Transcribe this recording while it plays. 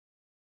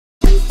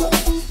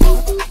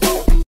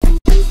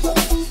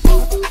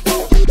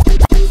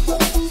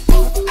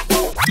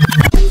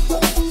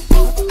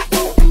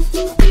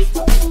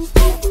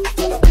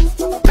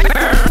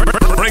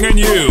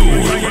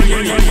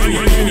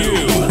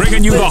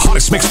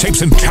hottest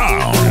mixtapes in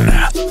town.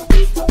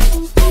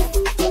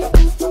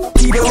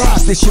 Keep it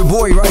locked, it's your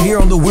boy right here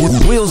on the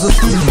wheels of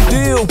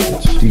steel.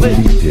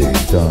 DJ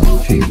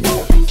Don G.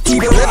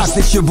 Keep it locked,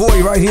 it's your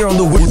boy right here on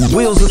the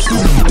wheels of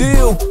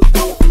steel.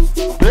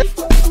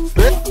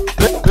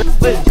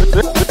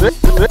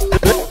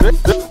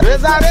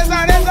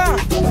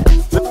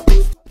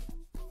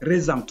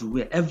 Raise them to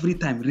where? Every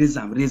time, raise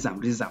them.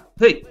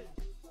 Hey!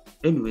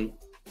 Anyway,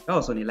 that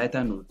was on a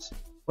lighter note.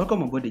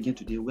 Welcome on board again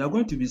today. We are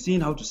going to be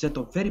seeing how to set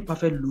up very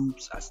perfect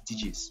loops as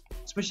DJs.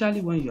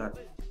 Especially when you are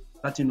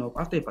starting up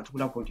after a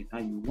particular point in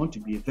time, you want to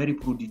be a very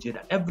pro DJ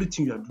that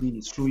everything you are doing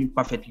is flowing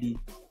perfectly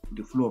with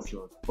the flow of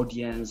your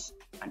audience,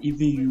 and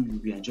even you'll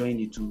be enjoying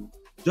it too.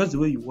 Just the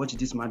way you watch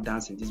this man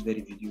dance in this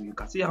very video, you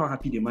can see how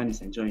happy the man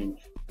is enjoying.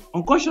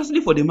 Unconsciously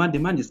for the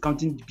man is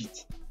counting the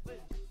beat.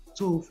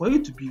 So for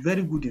you to be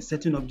very good in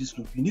setting up this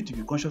loop, you need to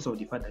be conscious of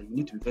the fact that you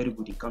need to be very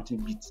good in counting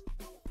beats.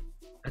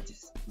 That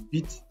is the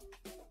beat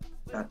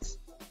that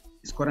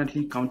is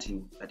currently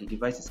counting, that the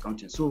device is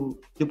counting. So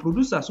the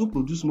producers who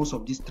produce most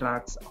of these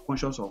tracks are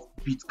conscious of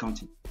beat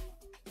counting.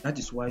 That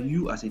is why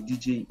you as a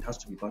DJ, it has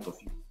to be part of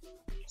you,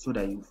 so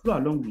that you flow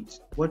along with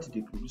what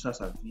the producers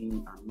are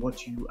doing and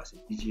what you as a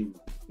DJ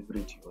will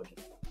bring to your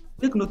audience.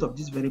 Take note of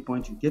this very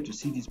point. You get to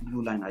see this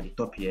blue line at the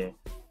top here.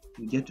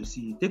 You get to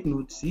see, take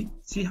note, see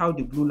how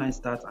the blue line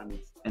starts and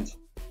it ends.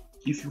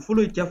 If you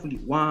follow it carefully,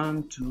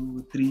 1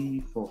 2 3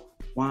 4,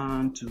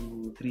 1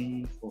 2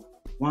 3 4,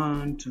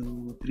 1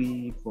 2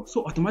 3 4.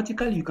 So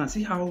automatically you can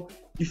see how,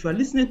 if you are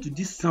listening to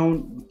this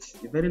sound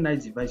with a very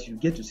nice device, you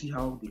get to see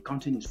how the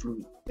counting is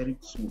flowing very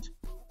smooth.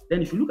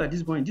 Then if you look at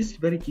this point, in this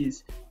very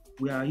case,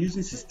 we are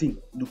using 16,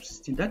 loop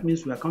 16. That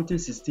means we are counting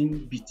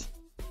 16 beats.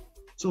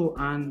 So,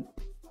 and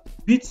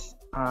beats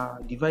are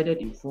divided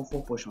in four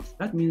portions.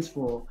 That means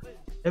for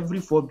every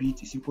 4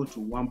 beats is equal to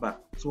 1 bar.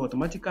 So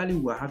automatically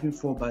we are having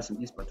 4 bars in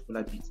this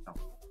particular beat now.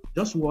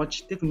 Just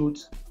watch, take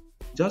note,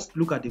 just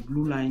look at the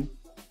blue line.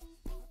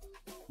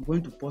 I'm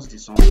going to pause the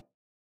song.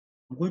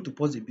 I'm going to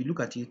pause the beat.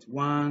 Look at it.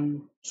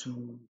 1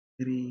 2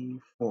 3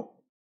 4.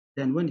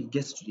 Then when it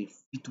gets to the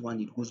 5th one,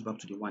 it goes back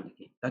to the 1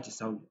 again. That is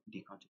how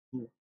they count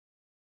it.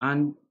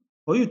 And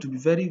for you to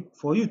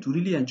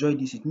really enjoy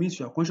this, it means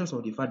you are conscious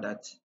of the fact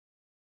that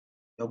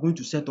you are going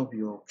to set up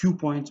your cue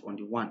point on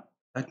the 1.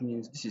 That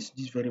means this is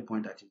this very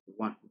point that is the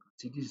 1. You can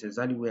see this is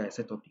exactly where I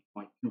set up the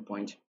cue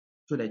point,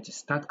 so that it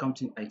start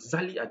counting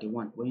exactly at the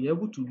 1. When you're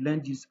able to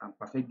learn this and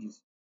perfect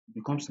this, it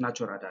becomes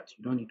natural that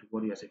you don't need to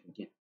worry yourself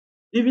again.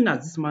 Even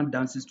as this man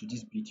dances to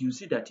this beat, you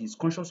see that he's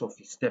conscious of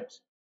his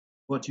steps,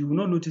 but you will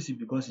not notice it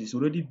because he's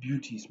already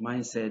built his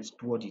mindset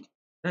toward it.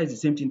 That is the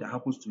same thing that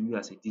happens to you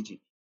as a DJ.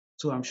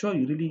 So I'm sure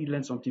you really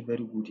learned something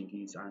very good in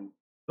this. And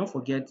don't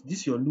forget, this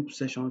is your loop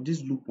session,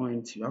 this loop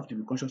point, you have to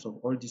be conscious of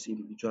all these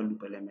individual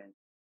loop elements.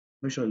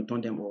 Make sure you turn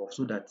them off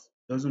so that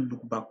it doesn't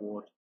look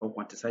backward or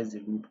quantize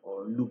the loop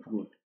or loop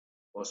road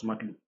or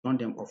smart loop. Turn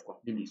them off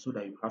completely so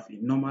that you have a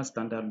normal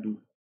standard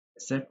loop,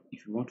 except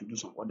if you want to do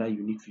some other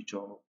unique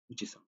feature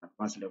which is an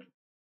advanced level.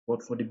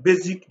 But for the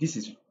basic, this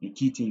is the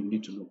key thing you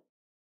need to know,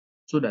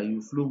 so that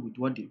you flow with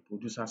what the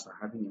producers are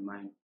having in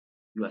mind,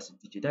 you as a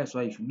DJ. That's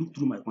why if you look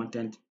through my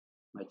content,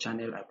 my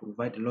channel, I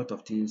provide a lot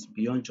of things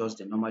beyond just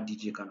the normal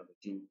DJ kind of a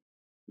thing,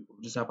 the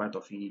producer part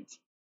of it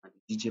and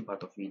the DJ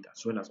part of it,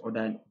 as well as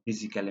other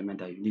basic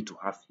elements that you need to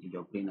have in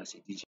your brain as a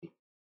DJ.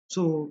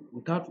 So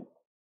without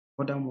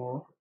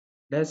furthermore,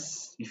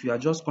 if you are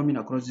just coming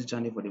across this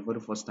channel for the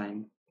very first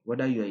time,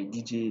 whether you are a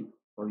DJ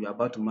or you're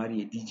about to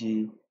marry a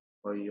DJ,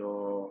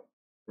 or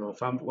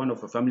one of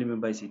your family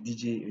members is a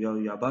DJ,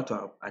 you're about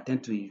to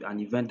attend to an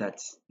event that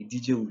a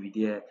DJ will be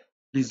there,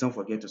 please don't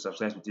forget to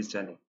subscribe to this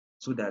channel,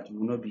 so that you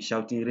will not be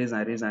shouting raise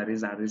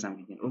and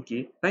begin.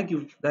 Okay, thank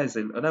you. That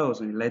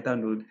was on a lighter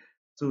note.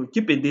 So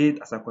keep a date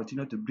as I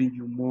continue to bring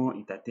you more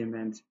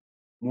entertainment,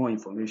 more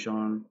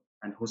information,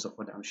 and host of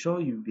other. I'm sure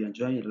you'll be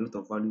enjoying a lot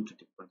of value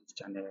from this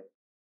channel,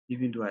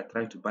 even though I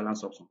try to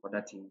balance up some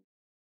other things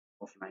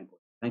offline. But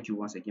thank you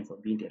once again for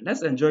being there.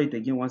 Let's enjoy it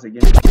again once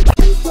again.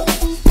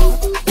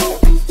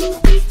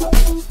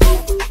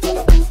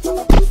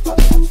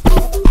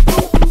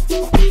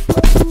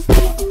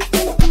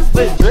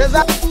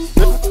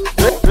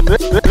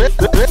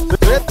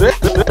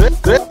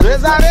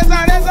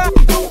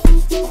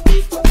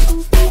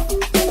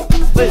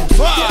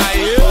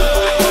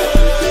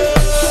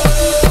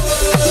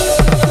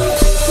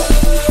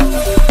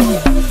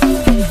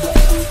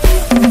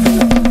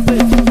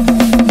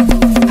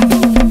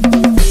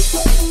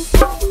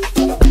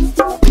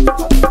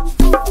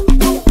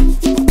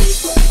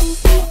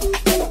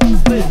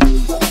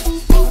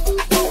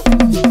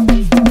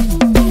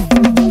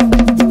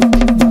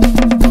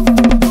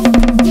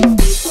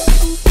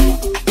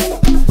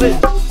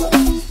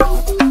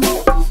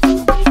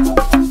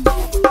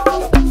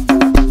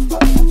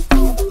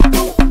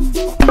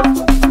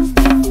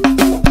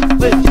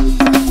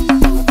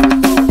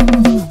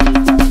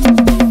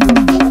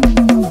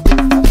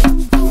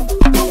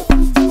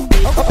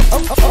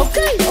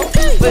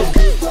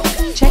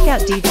 Check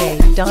out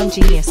DJ Don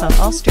Genius on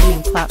all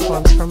streaming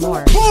platforms for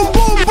more. Boom,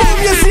 boom, boom,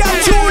 you see a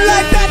tune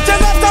like that, you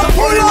got to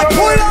pull up,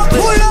 pull up,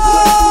 pull up.